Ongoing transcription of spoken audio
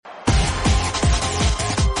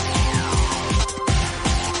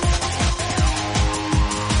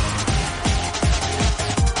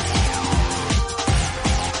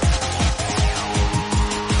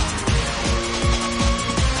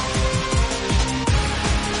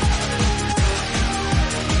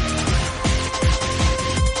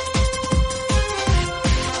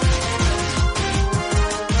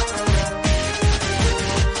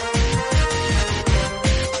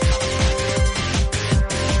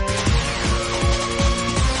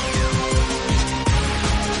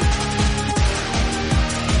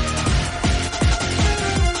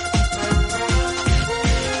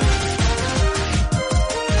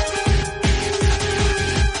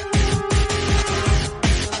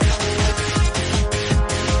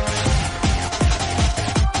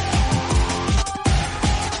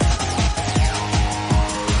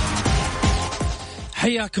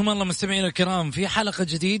حياكم الله مستمعينا الكرام في حلقة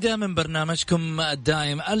جديدة من برنامجكم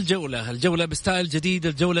الدائم الجولة بستايل جديد،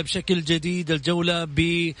 الجولة بشكل جديد، الجولة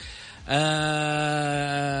ب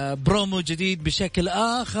برومو جديد بشكل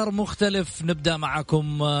آخر مختلف. نبدأ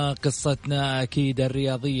معكم قصتنا أكيد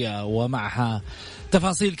الرياضية ومعها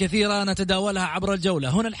تفاصيل كثيرة نتداولها عبر الجولة.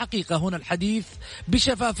 هنا الحقيقة، هنا الحديث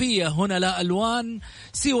بشفافية، هنا لا ألوان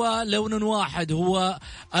سوى لون واحد هو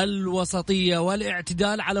الوسطية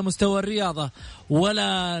والاعتدال على مستوى الرياضة،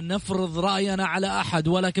 ولا نفرض رأينا على أحد،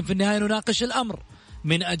 ولكن في النهاية نناقش الأمر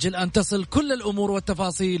من أجل أن تصل كل الأمور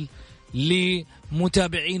والتفاصيل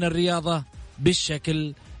لمتابعين الرياضة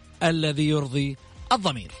بالشكل الذي يرضي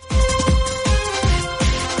الضمير.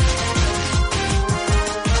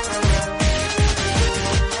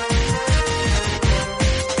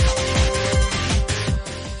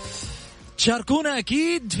 شاركونا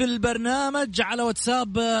أكيد في البرنامج على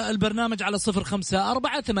واتساب البرنامج على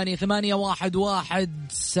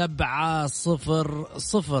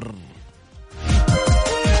 0548811700.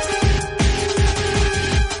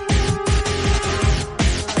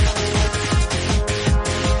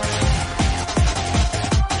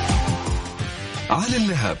 على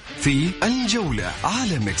اللهب في الجولة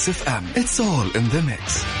على ميكس اف ام. It's all in the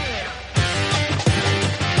mix.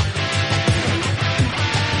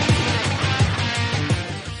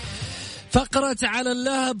 فقرة على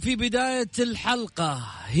اللهب في بداية الحلقة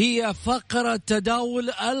هي فقرة تداول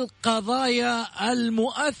القضايا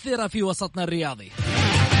المؤثرة في وسطنا الرياضي.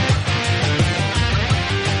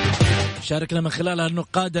 شاركنا من خلالها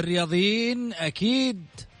النقاد الرياضيين أكيد،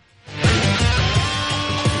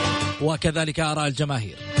 وكذلك آراء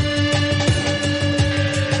الجماهير.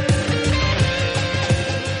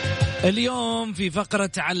 اليوم في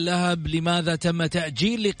فقرة على اللهب، لماذا تم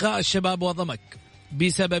تأجيل لقاء الشباب وضمك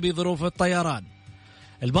بسبب ظروف الطيران؟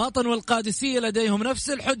 الباطن والقادسية لديهم نفس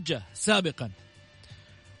الحجة سابقا،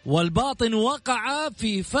 والباطن وقع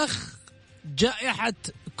في فخ جائحة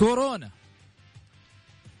كورونا،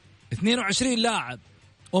 22 لاعب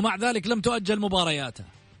ومع ذلك لم تؤجل مبارياته.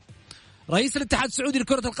 رئيس الاتحاد السعودي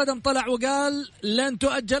لكرة القدم طلع وقال لن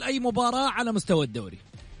تؤجل أي مباراة على مستوى الدوري.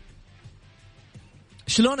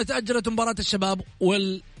 شلون تأجلت مباراة الشباب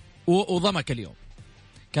وضمك اليوم؟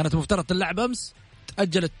 كانت مفترض اللعب أمس،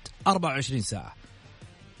 تأجلت 24 ساعة.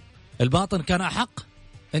 الباطن كان أحق.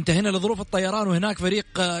 أنت هنا لظروف الطيران، وهناك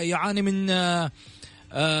فريق يعاني من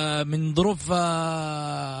ظروف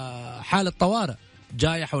حالة طوارئ،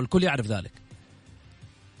 جائحة، والكل يعرف ذلك.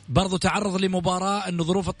 برضو تعرض لمباراة أنه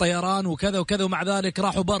ظروف الطيران وكذا وكذا، ومع ذلك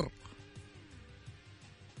راحوا بر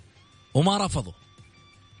وما رفضوا،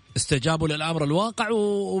 استجابوا للأمر الواقع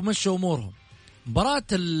ومشوا أمورهم. مباراة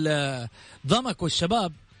الضمك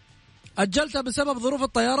والشباب أجلتها بسبب ظروف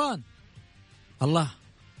الطيران. الله،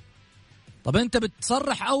 طب أنت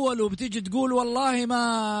بتصرح أول وبتيجي تقول والله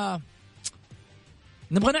ما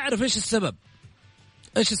نبغى نعرف إيش السبب.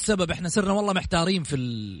 إيش السبب؟ إحنا صرنا والله محتارين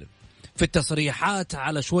في التصريحات،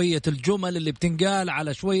 على شوية الجمل اللي بتنقال،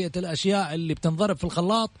 على شوية الأشياء اللي بتنضرب في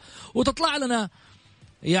الخلاط، وتطلع لنا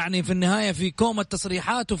يعني في النهاية في كوم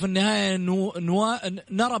التصريحات، وفي النهاية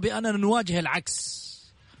نرى بأننا نواجه العكس.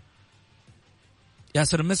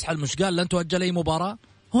 ياسر المسحل مش قال لن تؤجل أي مباراة؟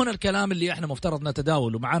 هنا الكلام اللي احنا مفترض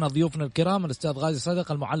نتداوله. معنا ضيوفنا الكرام الأستاذ غازي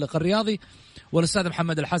صدق المعلق الرياضي، والأستاذ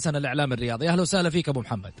محمد الحسن الإعلام الرياضي. أهلا وسهلا فيك أبو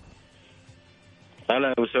محمد.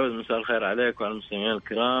 هلا أبو سعود، مساء الخير عليك وعلى المستمعين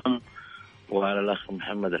الكرام وعلى الأخ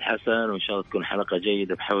محمد الحسن، وإن شاء الله تكون حلقة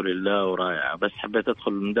جيدة بحول الله ورائعة. بس حبيت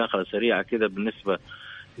أدخل مداخلة سريعة كذا بالنسبة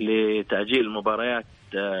لتأجيل مباريات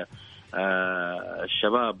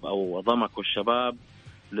الشباب أو ضمك والشباب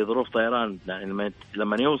لظروف طيران. يعني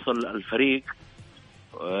لما يوصل الفريق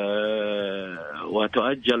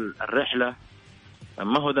وتؤجل الرحلة،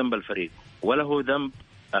 ما هو ذنب الفريق ولا هو ذنب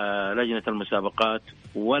لجنة المسابقات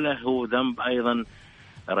ولا هو ذنب أيضا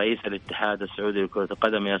رئيس الاتحاد السعودي لكرة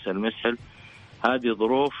القدم ياسر المسحل. هذه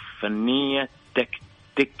ظروف فنية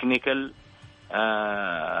تكنيكال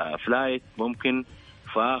فلايت، ممكن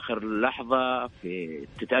في آخر لحظة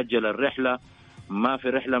تتأجل الرحلة، ما في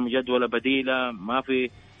رحلة مجدولة بديلة، ما في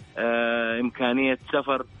إمكانية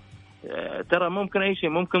سفر. ترى ممكن أي شيء،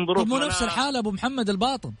 ممكن ظروف. مو نفس الحالة أبو محمد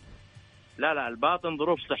الباطن؟ لا الباطن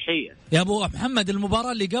ظروف صحية يا أبو محمد.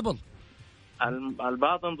 المباراة اللي قبل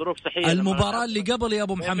الباطن ظروف صحية. المباراة اللي قبل يا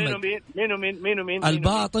أبو محمد، مين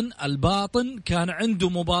الباطن كان عنده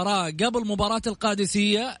مباراة قبل مباراة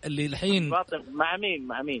القادسية اللي الحين مع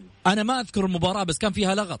مين أنا ما أذكر المباراة، بس كان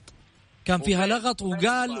فيها لغط،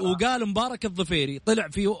 وقال مبارك الظفيري طلع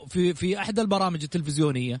في أحد البرامج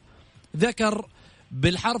التلفزيونية، ذكر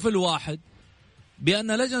بالحرف الواحد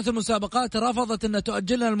بأن لجنة المسابقات رفضت أن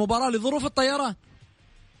تؤجلنا المباراة لظروف الطيران.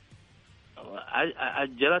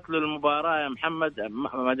 أجلت له المباراة يا محمد،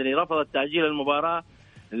 ما أدري، رفضت تأجيل المباراة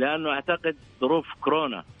لأنه أعتقد ظروف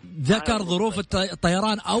كورونا. ذكر ظروف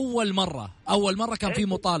الطيران أول مرة كان في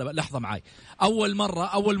مطالبة. لحظة معي،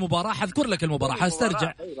 أول مباراة حذكر لك المباراة،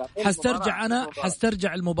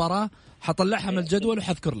 حسترجع المباراة، حطلعها من الجدول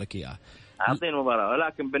وحذكر لك إياها. أعطيني المباراة.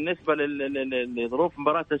 ولكن بالنسبة لظروف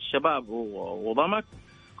مباراة الشباب وضمك،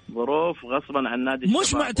 ظروف غصبا عن نادي الشباب.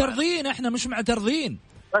 مش معترضين، احنا مش معترضين،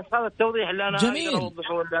 بس هذا التوضيح اللي أنا جميل،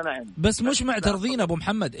 اللي أنا عندي. بس مش معترضين أبو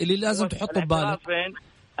محمد، اللي لازم تحطه ببالك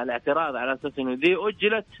الاعتراض على أساس إنه دي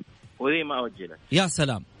أجلت وذي ما أجلت. يا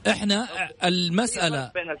سلام، احنا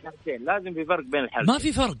المسألة بين الحالتين لازم في فرق بين الحالتين. ما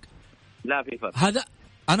في فرق، لا في فرق. هذا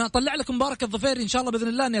أنا أطلع لك مبارك الظفيري إن شاء الله بإذن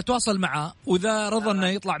الله إني أتواصل معه، وإذا رضى إنه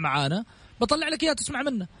يطلع معانا بطلع لك إياه تسمع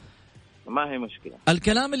منه. ما هي مشكلة.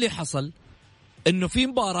 الكلام اللي حصل إنه في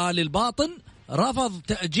مباراة للباطن رفض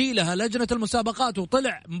تأجيلها لجنة المسابقات،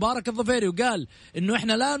 وطلع مبارك الظفيري وقال إنه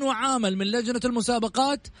إحنا لا نعامل من لجنة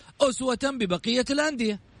المسابقات أسوة ببقية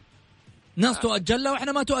الأندية، ناس تؤجل لها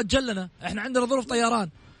وإحنا ما تؤجل لنا، إحنا عندنا ظروف طيران.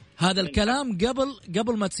 هذا الكلام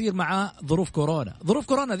قبل ما تصير معاه ظروف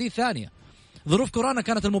كورونا ذي ثانية. ظروف كورونا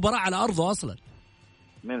كانت المباراة على أرضه أصلا.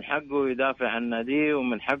 من حقه يدافع عن ناديه،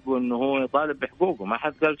 ومن حقه إنه هو يطالب بحقوقه، ما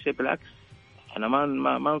حد قال شيء، بالعكس إحنا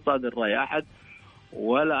ما نصادر رأي أحد،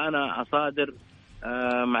 ولا أنا أصادر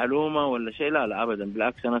معلومة ولا شيء، لا أبدا،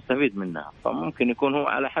 بالعكس أنا أستفيد منها. فممكن يكون هو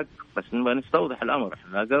على حق، بس نبغى نستوضح الأمر،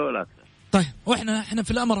 إحنا لا أقل ولا أكثر. طيب، وإحنا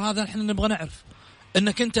في الأمر هذا إحنا نبغى نعرف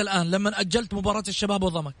إنك أنت الآن لما أجلت مباراة الشباب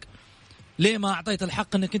وضمك، ليه ما أعطيت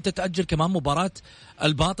الحق إنك أنت تأجل كمان مباراة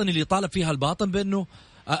الباطن اللي طالب فيها الباطن بأنه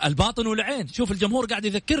الباطن والعين؟ شوف الجمهور قاعد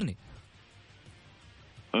يذكرني،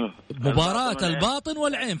 مباراة الباطن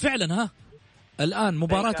والعين فعلا، الآن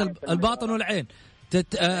مباراة الباطن والعين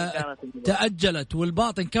تأجلت،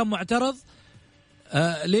 والباطن كان معترض،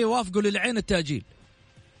 ليه وافقوا للعين التأجيل؟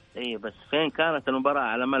 ايه بس فين كانت المباراة؟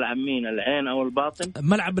 على ملعب مين، العين او الباطن؟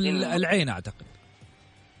 ملعب العين اعتقد.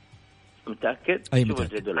 متأكد؟ اي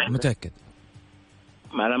متأكد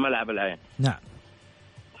على ملعب العين. نعم.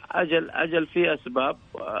 أجل في أسباب،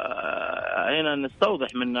 هنا نستوضح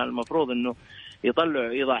منها. المفروض إنه يطلع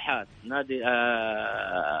إيضاحات نادي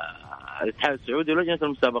الاتحاد السعودي ولجنة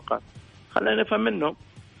المسابقات، خلينا نفهم منهم.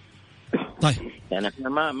 طيب يعني احنا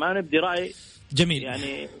ما نبدي رأي جميل،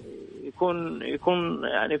 يعني يكون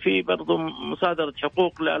يعني في برضو مصادرة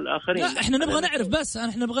حقوق للآخرين. لا احنا نبغى نعرف، بس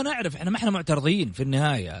احنا نبغى نعرف، احنا ما احنا معترضين في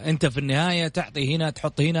النهاية. انت في النهاية تعطي هنا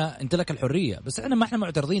تحط هنا، انت لك الحرية، بس احنا ما احنا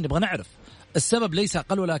معترضين، نبغى نعرف السبب، ليس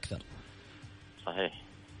أقل ولا أكثر. صحيح.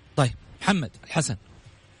 طيب محمد الحسن.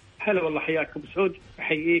 هلا والله، حياك أبو سعود،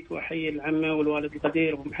 أحييك وأحيي العمة والوالد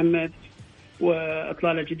القدير أبو محمد،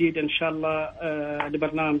 وإطلالة جديدة إن شاء الله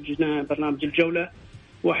لبرنامجنا برنامج الجولة،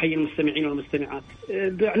 وأحيي المستمعين والمستمعات.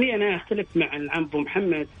 دعني أنا أختلف مع العم أبو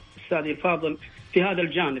محمد أستاذي الفاضل في هذا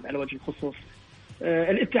الجانب على وجه الخصوص.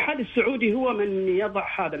 الاتحاد السعودي هو من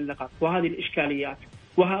يضع هذا اللغط وهذه الإشكاليات،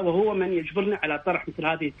 وهو من يجبرنا على طرح مثل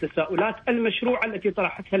هذه التساؤلات المشروعة التي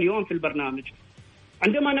طرحتها اليوم في البرنامج.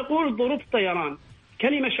 عندما نقول ظروف الطيران،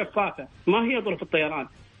 كلمة شفافة، ما هي ظروف الطيران؟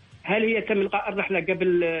 هل هي تم إلغاء الرحلة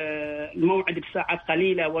قبل الموعد بساعات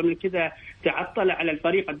قليلة ومن كذا تعطل على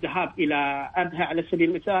الفريق الذهاب إلى أبها على سبيل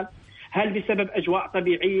المثال؟ هل بسبب أجواء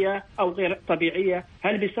طبيعية أو غير طبيعية؟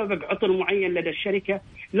 هل بسبب عطل معين لدى الشركة؟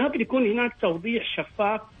 لابد يكون هناك توضيح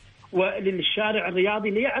شفاف وللشارع الرياضي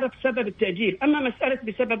ليعرف سبب التأجيل. أما مسألة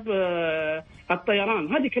بسبب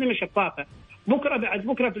الطيران، هذه كلمة شفافة، بكرة بعد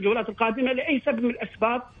بكرة في الجولات القادمة لأي سبب من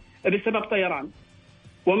الأسباب بسبب طيران،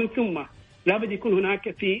 ومن ثم لابد يكون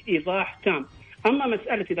هناك في إيضاح تام. أما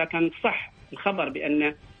مسألة إذا كان صح الخبر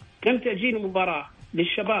بأن تم تأجيل المباراة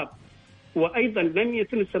للشباب، وأيضا لم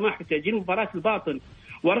يتم السماح بتأجيل مباراة الباطن،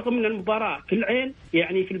 ورغم أن المباراة في العين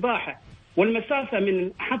يعني في الباحة، والمسافة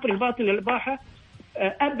من حفر الباطن إلى الباحة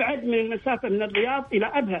أبعد من المسافة من الرياض إلى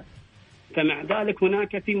أبها، فمع ذلك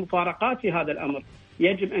هناك في مفارقات في هذا الأمر.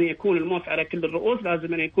 يجب أن يكون الموت على كل الرؤوس،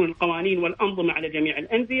 لازم أن يكون القوانين والأنظمة على جميع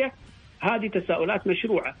الأندية. هذه تساؤلات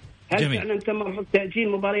مشروعة. هل فعلا تم تأجيل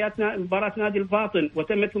مباراة نادي الباطن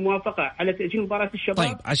وتمت الموافقة على تأجيل مباراة الشباب؟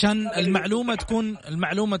 طيب عشان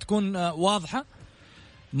المعلومة تكون واضحة،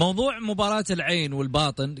 موضوع مباراة العين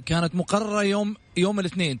والباطن كانت مقررة يوم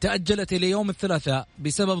الاثنين، تأجلت إلى يوم الثلاثاء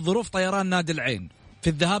بسبب ظروف طيران نادي العين في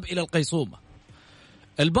الذهاب إلى القيصومة.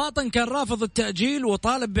 الباطن كان رافض التأجيل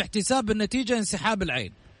وطالب باحتساب النتيجة انسحاب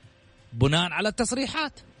العين بناء على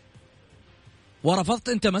التصريحات، ورفضت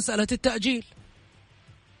أنت مسألة التأجيل.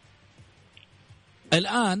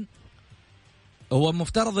 الآن هو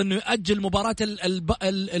مفترض أنه يؤجل مباراة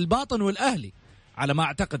الباطن والأهلي على ما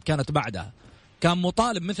أعتقد، كانت بعدها كان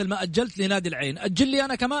مطالب مثل ما أجلت لنادي العين أجل لي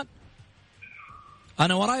أنا كمان.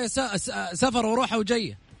 أنا ورايا سفر وروحة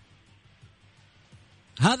وجاية.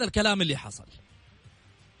 هذا الكلام اللي حصل.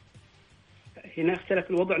 هنا اختلف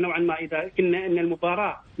الوضع نوعا ما. إذا قلنا أن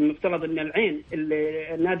المباراة المفترض أن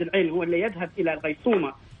نادي العين هو اللي يذهب إلى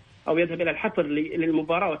الغيصومة أو يذهب إلى الحفر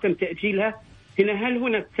للمباراة وتم تأجيلها، هل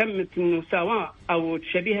هنا تمت المساواة أو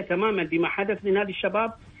شبيهة تماما بما حدث لنادي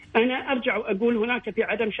الشباب؟ أنا أرجع وأقول هناك في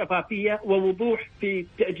عدم شفافية ووضوح في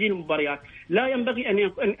تأجيل المباريات. لا ينبغي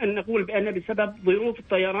أن نقول بأن بسبب ظروف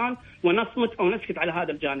الطيران ونصمت أو نسكت على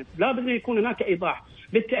هذا الجانب. لا بد أن يكون هناك إيضاح.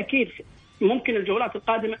 بالتأكيد ممكن الجولات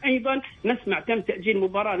القادمة أيضا نسمع تم تأجيل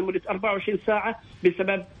مباراة لمدة 24 ساعة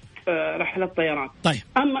بسبب رحلة طيران. طيب.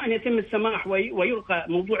 أما أن يتم السماح ويلقى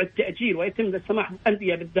موضوع التأجيل ويتم السماح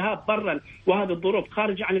للأندية بالذهاب برا وهذه الظروف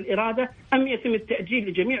خارجة عن الإرادة، أم يتم التأجيل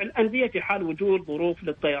لجميع الأندية في حال وجود ظروف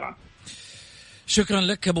للطيران. شكرا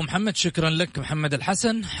لك أبو محمد، شكرا لك محمد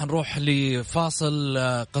الحسن. هنروح لفاصل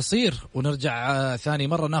قصير ونرجع ثاني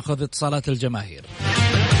مرة ناخذ اتصالات الجماهير.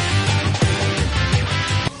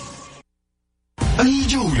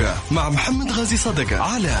 الجولة مع محمد غازي صدقة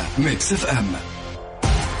على ميكس اف ام.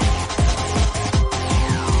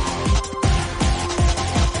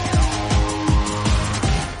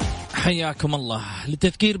 حياكم الله.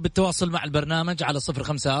 للتذكير بالتواصل مع البرنامج على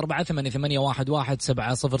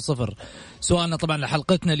 0548811700. سؤالنا طبعا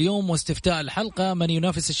لحلقتنا اليوم واستفتاء الحلقة: من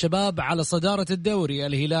ينافس الشباب على صدارة الدوري؟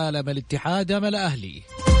 الهلال أم الاتحاد أم الأهلي؟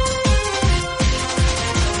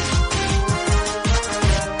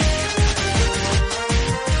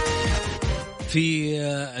 في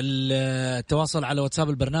التواصل على واتساب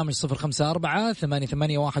البرنامج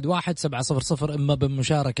 0548811700. إما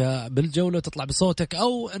بالمشاركة بالجولة تطلع بصوتك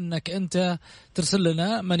أو أنك أنت ترسل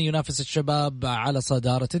لنا من ينافس الشباب على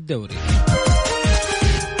صدارة الدوري.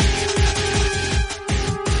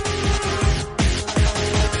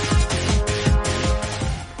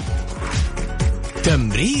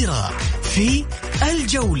 تمريرة في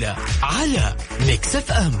الجولة على ميكس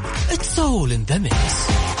اف ام. It's all in the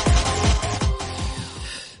mix.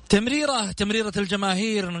 تمريرة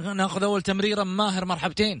الجماهير. ناخذ أول تمريرة. ماهر،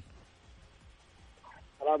 مرحبتين.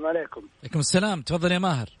 السلام عليكم. عليكم السلام، تفضل يا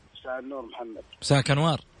ماهر. مساء النور محمد. مساء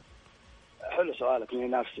أنوار. حلو سؤالك، من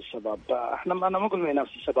ينافس الشباب؟ أنا ما أقول من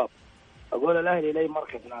ينافس الشباب، أقول الأهلي لي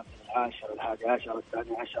مركز 10 11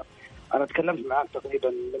 الثاني 10. أنا تكلمت معك تقريبا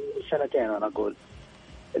من سنتين، أنا أقول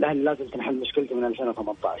الأهلي لازم تنحل مشكلته من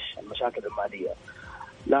 2018، المشاكل المالية.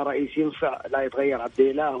 لا رئيس ينفع، لا يتغير عبد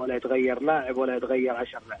الله ولا يتغير لاعب ولا يتغير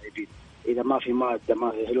 10 لاعبين. إذا ما في مادة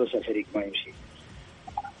ما في فلوس الفريق ما يمشي.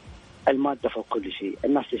 المادة فوق كل شيء.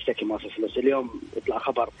 الناس تشتكي ما في فلوس. اليوم يطلع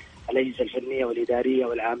خبر الأجهزة الفنية والإدارية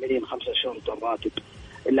والعاملين 5 شهور راتب،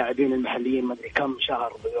 اللاعبين المحليين ما أدري كم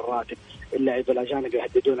شهر بالراتب، اللاعب الأجانب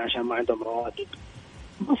يهددون عشان ما عندهم رواتب.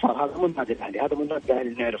 ما صار. هذا مو النادي الأهلي، هذا مو النادي الأهلي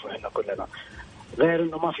اللي نعرفه إحنا كلنا. غير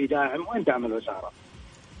إنه ما في داعم. وين دعم الوزارة؟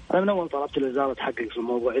 أنا من أول طلبت الوزارة تحقق في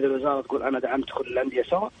الموضوع. إذا الوزارة تقول أنا دعمت كل الأندية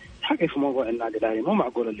سوا، تحقق في موضوع النادي الأهلي. مو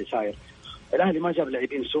معقول اللي صاير. الأهلي ما جاب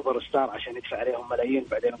لاعبين سوبر ستار عشان يدفع عليهم ملايين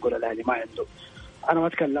بعدين نقول الأهلي ما عنده. أنا ما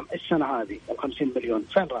أتكلم السنة هذه 50 مليون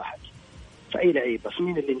فين راحت؟ في أي لعيب؟ بس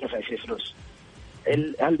مين اللي اندفع فيه فلوس؟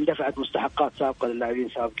 هل اندفعت مستحقات سابقة للاعبين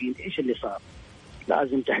سابقين؟ إيش اللي صار؟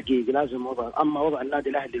 لازم تحقيق، لازم وضع. أما وضع النادي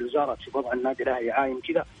الأهلي، الوزارة في وضع النادي الأهلي عايم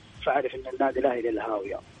كذا، فعرف إن النادي الأهلي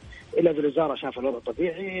للهاوية. إلا في الوزارة شاف الوضع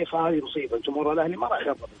طبيعي، فهذه مصيبة. جمهور الأهلي ما راح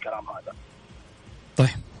يرضى بالكلام هذا. طيب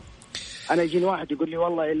أنا يجيني واحد يقول لي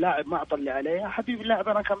والله اللاعب ما أعطى اللي عليه. حبيبي اللاعب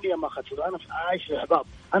أنا كم ليه ما أخذت له؟ أنا عايش في إحباط.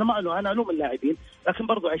 أنا ما ألوم، أنا ألوم اللاعبين، لكن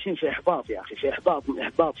برضو عايشين في إحباط يا أخي، في إحباط من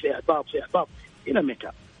إحباط في إحباط في إحباط. إلى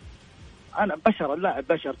متى؟ أنا بشر، اللاعب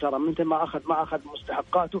بشر ترى. من ما أخذ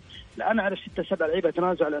مستحقاته. لا، أنا أعرف 6-7 لعيبة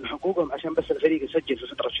تنازلوا عن حقوقهم عشان بس الفريق يسجل في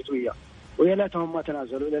الفترة الشتوية، ويا ليتهم ما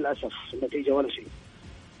تنازلوا. للأسف النتيجة ولا شيء.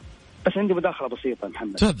 بس عندي مداخلة بسيطة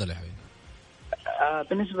محمد. تفضل يا حبيبي.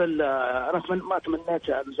 بالنسبة أنا ما تمنيت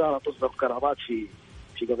الوزارة تصدر قرارات في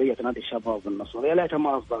قضية نادي الشباب والنصر. يا ليتها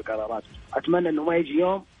ما أصدر قرارات. أتمنى إنه ما يجي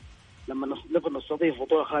يوم لما نبغى نستضيف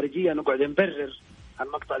بطولة خارجية نقعد نبرر عن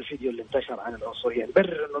مقطع الفيديو اللي انتشر عن العنصرية،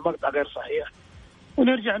 نبرر إنه المقطع غير صحيح،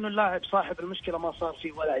 ونرجع إنه اللاعب صاحب المشكلة ما صار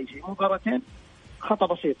فيه ولا أي شيء. مباراتين خطأ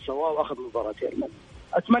بسيط سواه وأخذ مباراتين.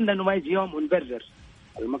 أتمنى إنه ما يجي يوم ونبرر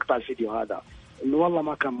المقطع الفيديو هذا إنه والله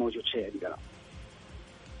ما كان موجود شيء عندنا.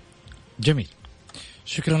 جميل،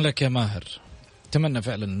 شكرا لك يا ماهر. أتمنى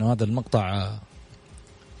فعلا إنه هذا المقطع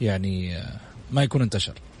يعني ما يكون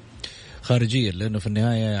انتشر خارجيا، لأنه في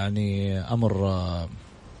النهاية يعني أمر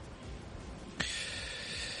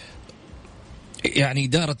يعني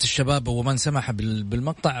إدارة الشباب ومن سمح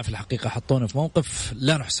بالمقطع في الحقيقة حطونا في موقف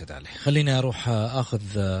لا نحسد عليه. خليني أروح أخذ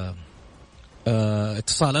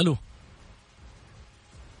اتصال.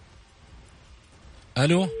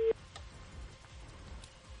 الو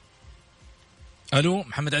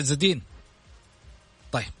محمد عز الدين.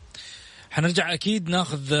 طيب حنرجع أكيد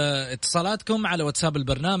ناخذ اتصالاتكم على واتساب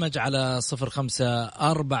البرنامج على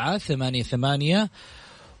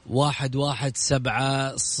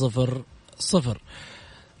 0548811700.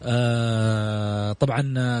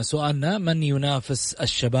 طبعا سؤالنا: من ينافس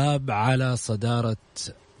الشباب على صدارة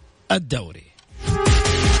الدوري؟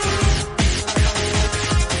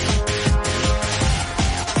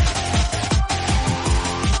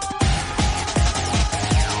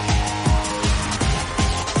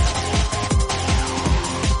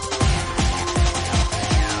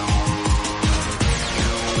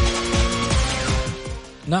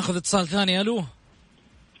 ناخذ اتصال ثاني. الو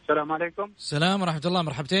السلام عليكم. السلام ورحمة الله.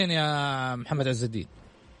 مرحبتين يا محمد عز الدين.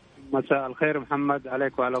 مساء الخير محمد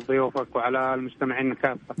عليك وعلى ضيوفك وعلى المستمعين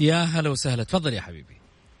كافة. يا هلا وسهلا، تفضل يا حبيبي.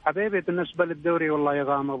 حبيبي بالنسبة للدوري والله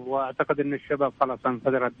يغامض، واعتقد ان الشباب خلاص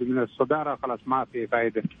انفجرت من الصدارة، خلاص ما في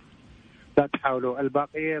فائدة، لا تحاولوا.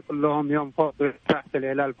 الباقية كلهم يوم فوق تحت،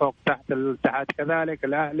 الهلال فوق تحت، الاتحاد كذلك،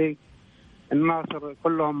 الاهلي، الناصر،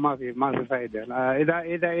 كلهم ما في فائدة.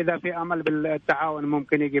 اذا في امل بالتعاون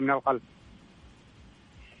ممكن يجي من الخلف.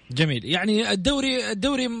 جميل. يعني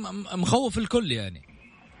الدوري مخوف الكل يعني.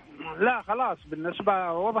 لا خلاص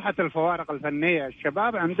بالنسبة وضحت الفوارق الفنية،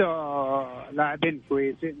 الشباب عنده لاعبين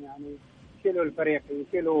كويسين يعني يشيلوا الفريق،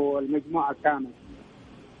 يشيلوا المجموعة كامل،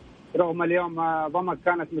 رغم اليوم ضمك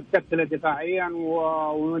كانت متكتلة دفاعيا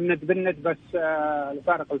والند بالند، بس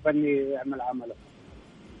الفارق الفني يعمل عمله.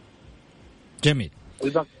 جميل.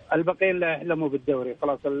 البقية اللي يحلموا بالدوري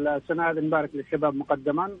خلاص السنة هذه نبارك للشباب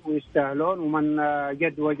مقدما ويستاهلون، ومن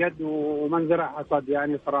جد وجد ومن زرع حصد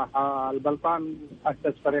يعني صراحة. البلطان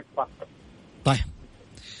أسس فريق صح. طيب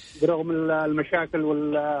برغم المشاكل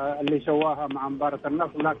اللي سواها مع مباراة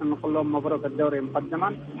النصر، لكن نقول لهم مبروك الدوري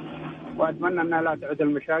مقدما، وأتمنى أنها لا تعود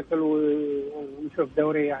المشاكل ونشوف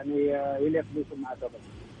دوري يعني يليق باسم مع الدوري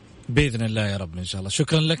بإذن الله يا رب إن شاء الله.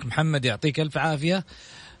 شكرا لك محمد، يعطيك ألف عافية.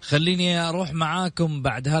 خليني أروح معاكم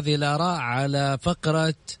بعد هذه الآراء على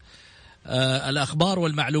فقرة الأخبار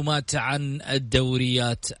والمعلومات عن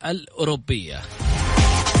الدوريات الأوروبية.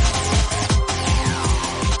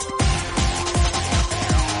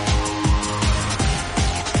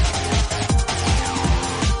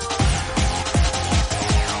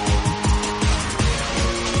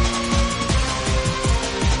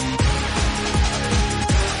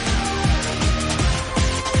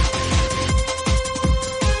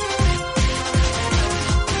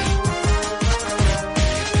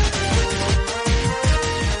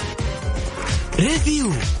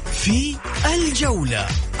 ريفيو في الجولة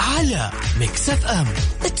على ميكس اف ام.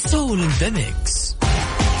 It's all in the mix.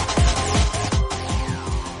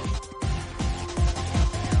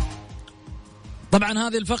 طبعا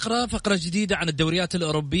هذه الفقرة فقرة جديدة عن الدوريات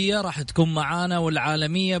الأوروبية، راح تكون معانا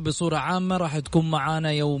والعالمية بصورة عامة، راح تكون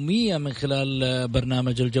معانا يوميا من خلال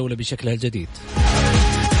برنامج الجولة بشكلها الجديد.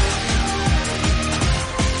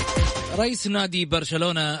 رئيس نادي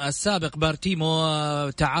برشلونة السابق بارتيمو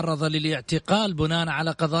تعرض للاعتقال بناء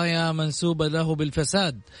على قضايا منسوبة له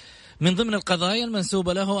بالفساد. من ضمن القضايا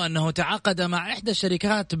المنسوبة له أنه تعاقد مع إحدى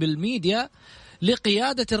الشركات بالميديا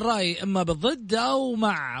لقيادة الرأي إما بالضد أو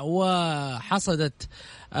مع، وحصدت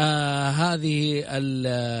هذه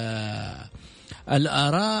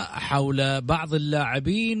الآراء حول بعض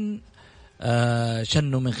اللاعبين،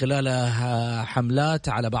 شنوا من خلالها حملات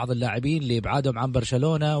على بعض اللاعبين لإبعادهم عن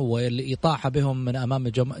برشلونة والإطاحة بهم من أمام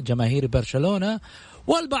جماهير برشلونة،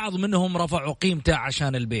 والبعض منهم رفعوا قيمته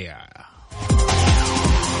عشان البيع.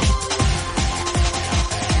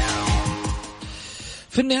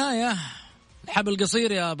 في النهاية الحبل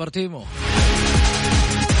قصير يا بارتيمو.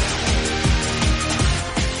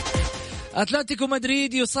 أتلتيكو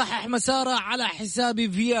مدريد يصحح مساره على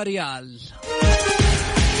حساب فياريال.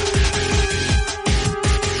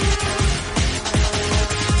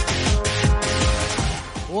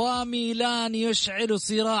 وميلان يشعل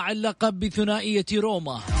صراع اللقب بثنائية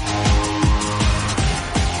روما.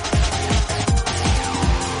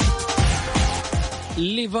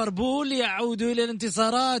 ليفربول يعود إلى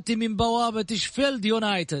الانتصارات من بوابة شفيلد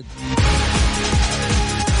يونايتد.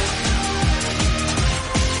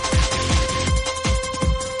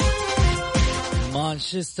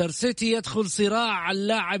 مانشستر سيتي يدخل صراع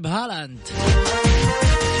اللاعب هالاند.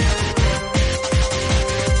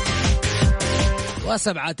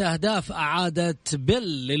 و7 أهداف أعادت بيل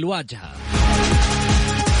للواجهة.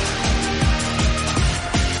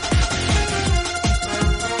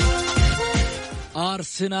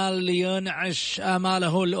 أرسنال ينعش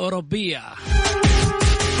آماله الأوروبية.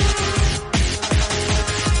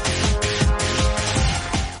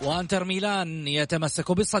 وانتر ميلان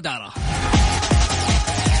يتمسك بالصدارة.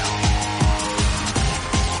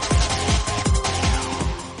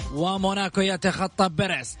 وموناكو يتخطى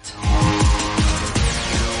بريست.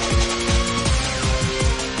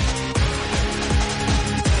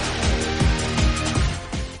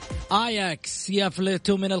 آياكس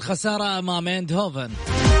يفلت من الخسارة أمام ايندهوفن.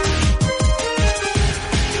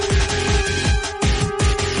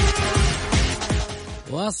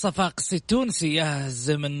 والصفاقسي التونسي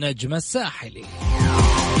يهزم النجم الساحلي.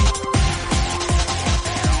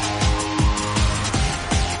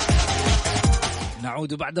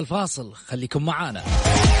 نعود بعد الفاصل، خليكم معانا.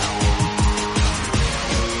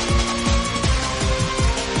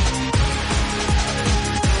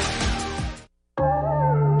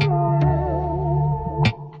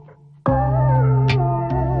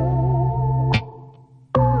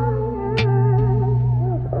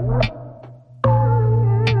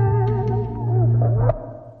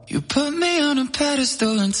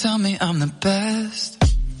 And tell me I'm the best.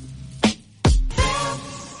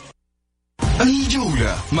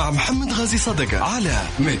 الجولة مع محمد غازي صدقة على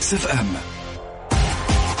ميكس اف ام.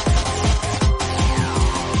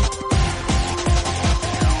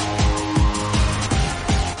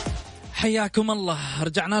 حياكم الله،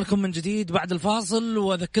 رجعنا لكم من جديد بعد الفاصل،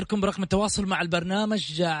 واذكركم برقم التواصل مع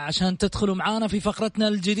البرنامج عشان تدخلوا معانا في فقرتنا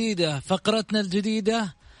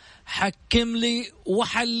الجديدة حكم لي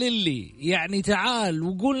وحلل لي. يعني تعال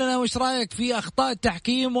وقول لنا وش رايك في أخطاء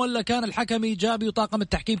التحكيم، ولا كان الحكم إيجابي وطاقم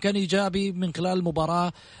التحكيم كان إيجابي من خلال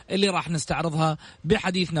المباراة اللي راح نستعرضها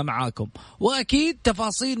بحديثنا معاكم. وأكيد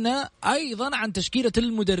تفاصيلنا أيضا عن تشكيلة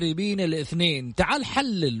المدربين الاثنين. تعال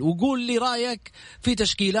حلل وقول لي رأيك في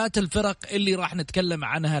تشكيلات الفرق اللي راح نتكلم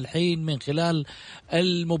عنها الحين من خلال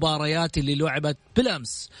المباريات اللي لعبت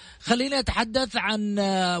بالأمس. خلينا نتحدث عن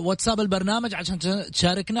واتساب البرنامج عشان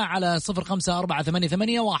تشاركنا على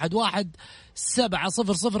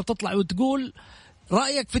 0548811700. تطلع وتقول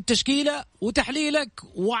رأيك في التشكيلة وتحليلك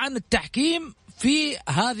وعن التحكيم في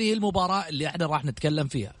هذه المباراة اللي احنا راح نتكلم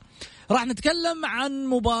فيها. راح نتكلم عن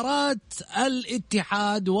مباراة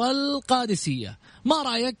الاتحاد والقادسية. ما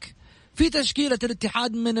رأيك في تشكيلة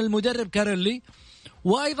الاتحاد من المدرب كاريلي،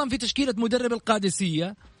 وأيضا في تشكيلة مدرب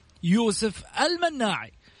القادسية يوسف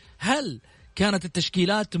المناعي؟ هل كانت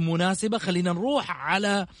التشكيلات مناسبة؟ خلينا نروح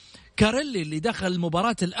على كاريلي اللي دخل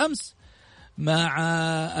مباراة الأمس مع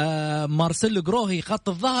مارسيلو جروهي خط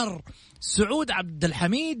الظهر، سعود عبد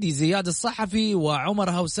الحميد، زياد الصحفي،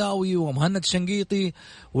 وعمر هوساوي، ومهند شنقيطي،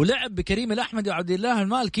 ولعب بكريم الأحمد وعبد الله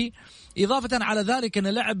المالكي. إضافة على ذلك أن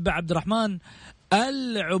لعب بعبد الرحمن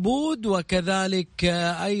العبود، وكذلك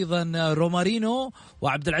أيضا رومارينو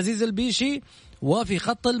وعبد العزيز البيشي. وفي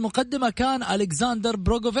خط المقدمة كان ألكسندر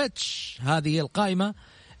بروغوفيتش. هذه القائمة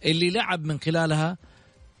اللي لعب من خلالها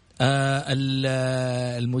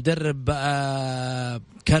المدرب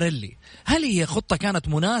كاريلي. هل هي خطة كانت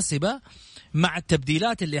مناسبة مع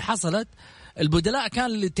التبديلات اللي حصلت؟ البدلاء كان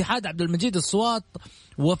الاتحاد عبد المجيد الصوات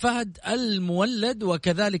وفهد المولد،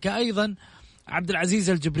 وكذلك أيضا عبد العزيز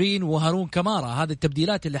الجبرين وهارون كمارا. هذه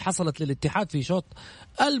التبديلات اللي حصلت للاتحاد في شوط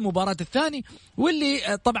المباراة الثاني،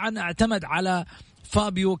 واللي طبعا اعتمد على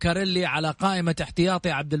فابيو كاريلي على قائمة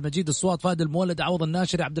احتياطي: عبد المجيد الصوات، فهد المولد، عوض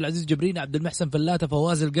الناشري، عبد العزيز جبرين، عبد المحسن فلاتة،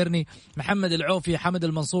 فواز القرني، محمد العوفي، حمد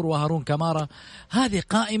المنصور، وهارون كمارا. هذه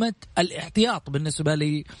قائمة الاحتياط بالنسبة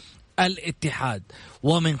لي الاتحاد.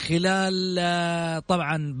 ومن خلال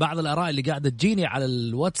طبعا بعض الآراء اللي قاعدة تجيني على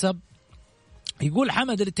الواتساب، يقول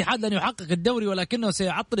حمد: الاتحاد لن يحقق الدوري ولكنه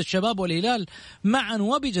سيعطل الشباب والهلال معا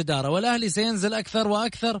وبجدارة، والأهلي سينزل أكثر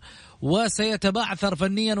وأكثر وسيتبعثر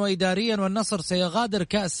فنيا وإداريا، والنصر سيغادر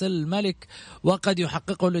كأس الملك وقد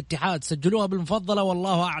يحققه الاتحاد. سجلوها بالمفضلة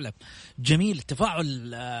والله أعلم. جميل التفاعل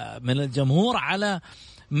من الجمهور على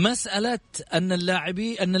مسألة أن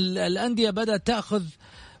اللاعبين أن الأندية بدأت تأخذ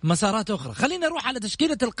مسارات أخرى. خلينا نروح على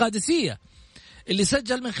تشكيلة القادسية اللي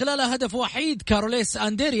سجل من خلالها هدف وحيد كاروليس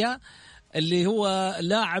أنديريا اللي هو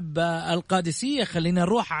لاعب القادسية. خلينا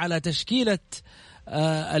نروح على تشكيلة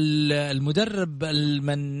المدرب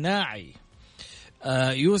المناعي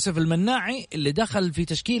يوسف المناعي اللي دخل في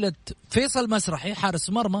تشكيلة فيصل مسرحي حارس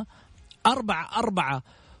مرمى 4-4-1-1.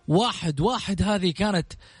 هذه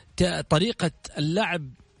كانت طريقة اللعب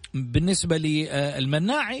بالنسبة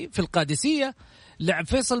للمناعي في القادسية. لعب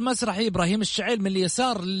فيصل مسرحي، إبراهيم الشعيل من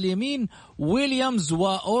اليسار لليمين، ويليامز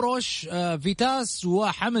وأوروش فيتاس،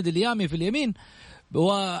 وحمد اليامي في اليمين،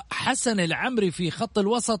 وحسن العمري في خط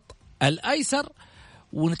الوسط الأيسر.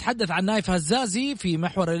 ونتحدث عن نايف هزازي في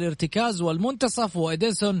محور الارتكاز والمنتصف،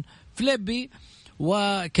 وإديسون فليبي،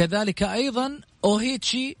 وكذلك أيضا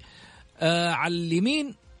أوهيتشي على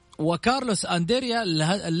اليمين، وكارلوس أنديريا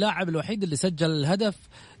اللاعب الوحيد اللي سجل الهدف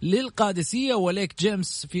للقادسية وليك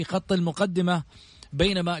جيمس في خط المقدمة،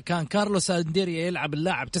 بينما كان كارلوس أنديريا يلعب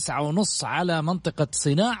اللاعب 9.5 على منطقة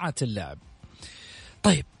صناعة اللعب.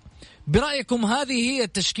 طيب برأيكم هذه هي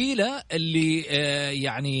التشكيلة اللي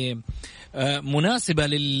يعني مناسبة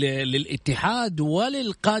للاتحاد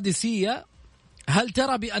وللقادسية؟ هل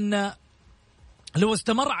ترى بأن لو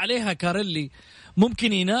استمر عليها كاريلي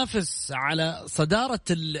ممكن ينافس على صدارة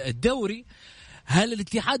الدوري؟ هل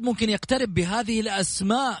الاتحاد ممكن يقترب بهذه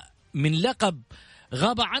الأسماء من لقب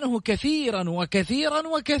غاب عنه كثيرا وكثيرا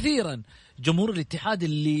وكثيرا جمهور الاتحاد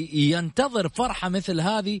اللي ينتظر فرحة مثل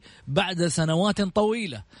هذه بعد سنوات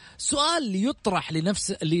طويلة؟ سؤال يطرح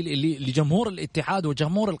لجمهور الاتحاد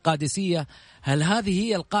وجمهور القادسية، هل هذه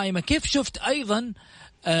هي القائمة؟ كيف شفت أيضا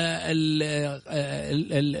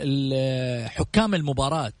حكام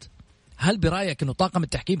المباراة؟ هل برأيك أنه طاقم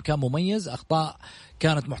التحكيم كان مميز؟ أخطاء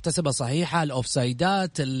كانت محتسبة صحيحة،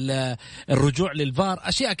 الأوفسايدات، الرجوع للفار،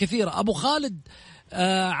 أشياء كثيرة. أبو خالد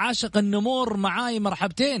عاشق النمور معاي،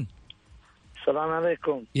 مرحبتين. السلام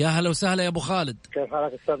عليكم. يا هلا وسهلا يا أبو خالد. كيف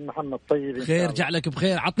حالك أستاذ محمد؟ طيب خير، جعلك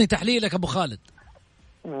بخير. عطني تحليلك أبو خالد.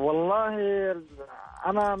 والله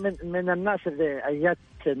أنا من الناس اللي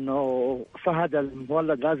أيدت إنه فهد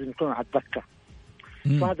المولد لازم يكون على الدكة.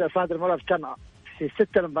 فهد المولد كان في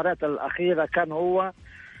 6 مباريات الأخيرة كان هو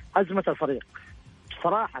أزمة الفريق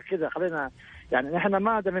صراحة كده. خلينا يعني إحنا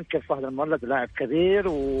ما ننكر فهد المولد لاعب كبير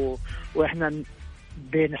وإحنا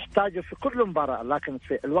بنحتاجه في كل مباراة، لكن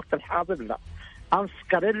في الوقت الحاضر لا. أمس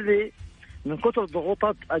كاريلي من كثر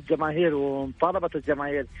ضغوطات الجماهير ومطالبة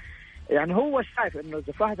الجماهير، يعني هو شايف إنه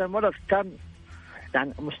فهد المولد كان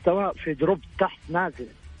يعني مستواه في دروب تحت نازل.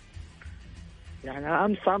 يعني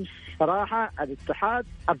أمس صراحة الاتحاد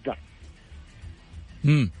أبدع.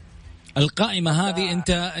 القائمة هذه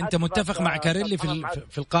أنت متفق مع كاريلي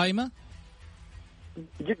في القائمة؟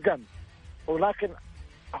 جدا، ولكن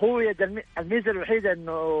هو الميزة الوحيدة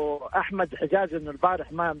إنه أحمد حجازي إنه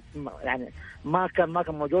البارح ما كان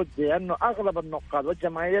موجود، لأنه أغلب النقاد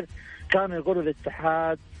والجماهير كانوا يقولوا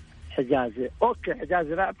الاتحاد حجازي. أوكي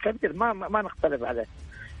حجازي لاعب كبير ما نختلف عليه،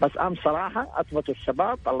 بس أمس صراحة أثبتوا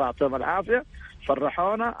الشباب الله يعطيهم العافية،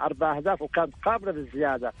 فرحونا 4 أهداف وكانت قابلة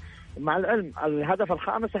للزيادة. مع العلم الهدف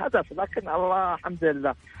الخامس هدف، لكن الله الحمد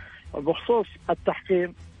لله. بخصوص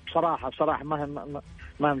التحكيم بصراحة ما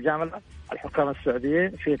مجاملة، الحكام السعوديين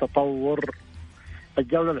في تطور.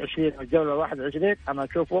 الجولة 20 والجولة 21 أنا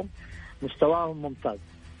أشوفهم مستواهم ممتاز.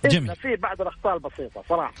 جميل. في بعض الأخطاء البسيطة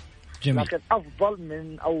صراحة، جميل. لكن أفضل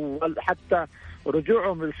من أول. حتى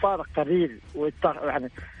رجوعهم للفار قليل، يعني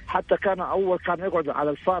حتى كانوا يقعدوا على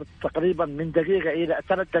الفار تقريبا من دقيقة إلى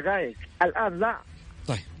 3 دقائق، الآن لا.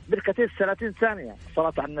 طيب بالكثير 30 ثانية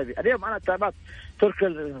صلاة على النبي. اليوم أنا تابعت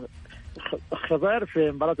تركي الخضير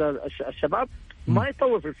في مباراة الشباب ما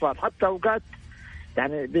يطول في الفار، حتى أوقات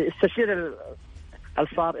يعني بيستشير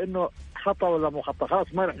الفار إنه خطأ ولا مو خطأ، خلاص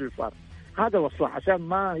ما يروح للفار. هذا هو الصح عشان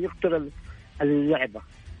ما يقتل اللعبة.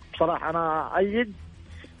 بصراحة أنا أيد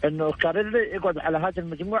إنه كاريلي يقعد على هذه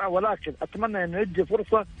المجموعة، ولكن أتمنى إنه يدي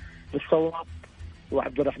فرصة للصواب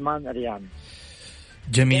وعبد الرحمن الريان.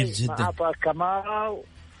 جميل جدا. أعطى كمارا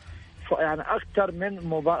يعني أكثر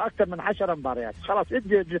من 10 مباريات، خلاص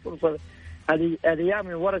يدي فرصة.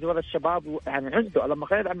 اليامي ولد الشباب يعني عنده لما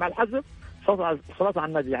كان يلعب مع الحزب صلاة على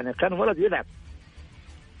النبي، يعني كان ولد يلعب.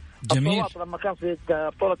 جميل. لما كان في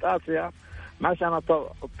بطولة آسيا، معلش أنا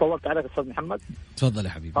طولت عليك أستاذ محمد. تفضل يا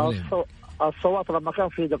حبيبي. الصوات لما كان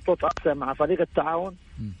في بطولة آسيا مع فريق التعاون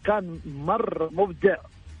كان مر مبدع،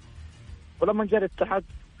 ولما جاء الاتحاد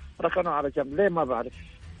ركنوا على جنب. ليه ما بعرف.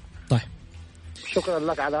 طيب شكرا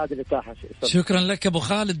لك على هذه الإتاحة. شكرا لك أبو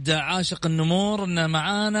خالد عاشق النمور إن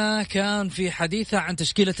معانا كان في حديثة عن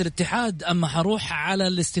تشكيلة الاتحاد. أما حروح على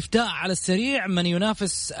الاستفتاء على السريع من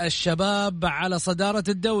ينافس الشباب على صدارة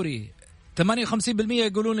الدوري. 58%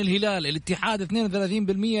 يقولون الهلال، الاتحاد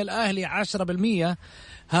 32%، الأهلي 10%.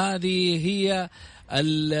 هذه هي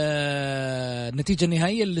النتيجة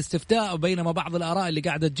النهائية للاستفتاء، بينما بعض الآراء اللي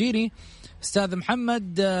قاعدة تجيني أستاذ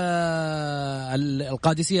محمد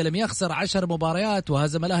القادسية لم يخسر 10 مباريات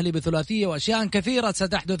وهزم الأهلي بثلاثية، وأشياء كثيرة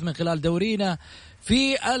ستحدث من خلال دورينا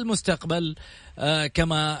في المستقبل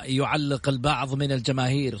كما يعلق البعض من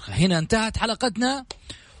الجماهير. هنا انتهت حلقتنا،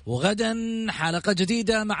 وغدا حلقة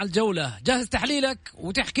جديدة مع الجولة. جهز تحليلك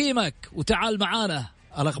وتحكيمك وتعال معانا،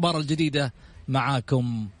 الأخبار الجديدة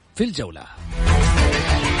معاكم في الجولة.